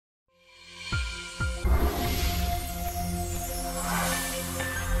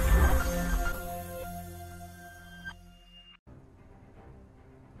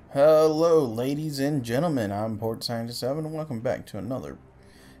Hello, ladies and gentlemen. I'm Port Scientist 7, and welcome back to another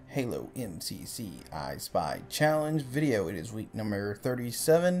Halo MCC I Spy Challenge video. It is week number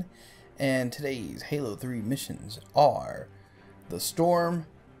 37, and today's Halo 3 missions are the Storm,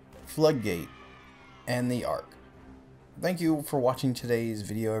 Floodgate, and the Ark. Thank you for watching today's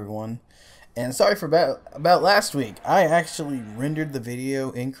video, everyone. And sorry for about last week. I actually rendered the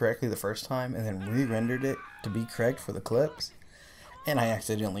video incorrectly the first time, and then re-rendered it to be correct for the clips. And I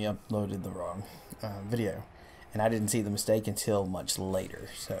accidentally uploaded the wrong video, and I didn't see the mistake until much later.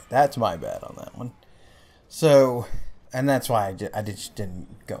 So that's my bad on that one. So, and that's why I just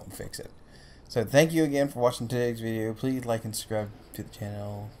didn't go and fix it. So thank you again for watching today's video. Please like and subscribe to the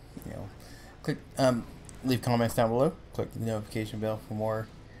channel. You know, click leave comments down below. Click the notification bell for more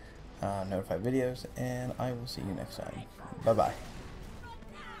notified videos, and I will see you next time. Bye bye.